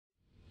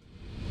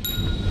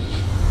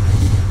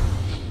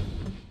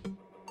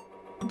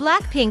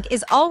BLACKPINK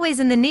is always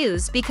in the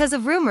news because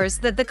of rumors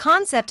that the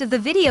concept of the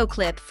video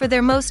clip for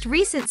their most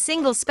recent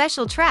single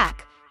special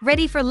track,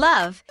 Ready for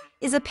Love,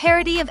 is a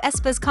parody of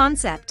Aespa's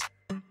concept.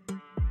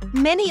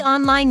 Many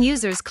online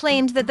users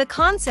claimed that the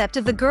concept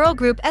of the girl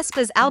group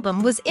Aespa's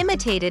album was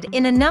imitated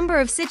in a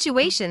number of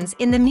situations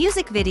in the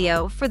music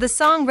video for the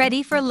song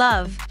Ready for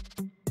Love.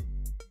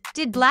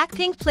 Did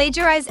BLACKPINK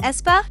plagiarize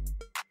Aespa?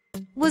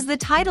 Was the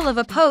title of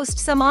a post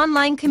some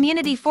online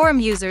community forum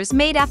users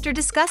made after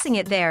discussing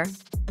it there.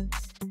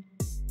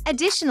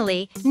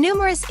 Additionally,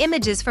 numerous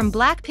images from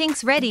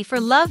BLACKPINK's Ready for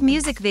Love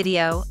music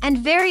video and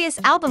various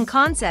album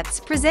concepts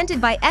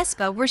presented by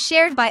Aespa were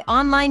shared by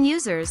online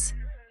users.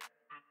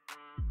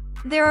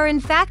 There are in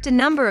fact a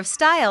number of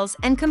styles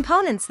and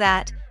components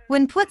that,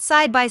 when put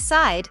side by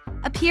side,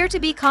 appear to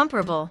be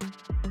comparable.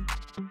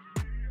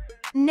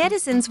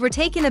 Netizens were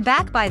taken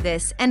aback by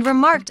this and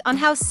remarked on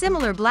how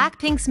similar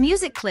BLACKPINK's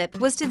music clip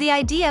was to the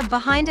idea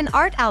behind an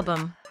art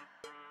album.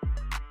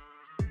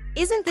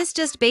 Isn't this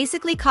just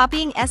basically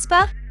copying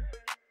Aespa?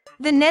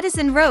 The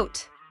netizen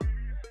wrote.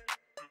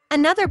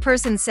 Another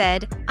person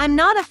said, I'm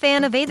not a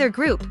fan of either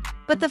group,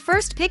 but the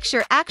first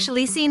picture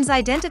actually seems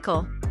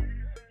identical.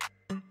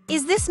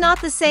 Is this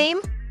not the same?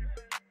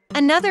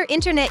 Another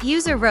internet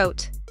user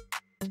wrote.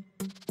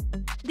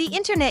 The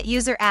internet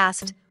user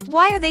asked,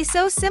 why are they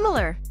so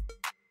similar?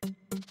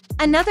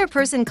 Another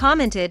person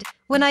commented,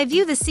 when I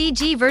view the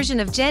CG version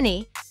of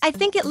Jenny, I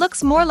think it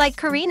looks more like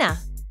Karina.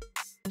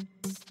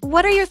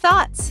 What are your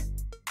thoughts?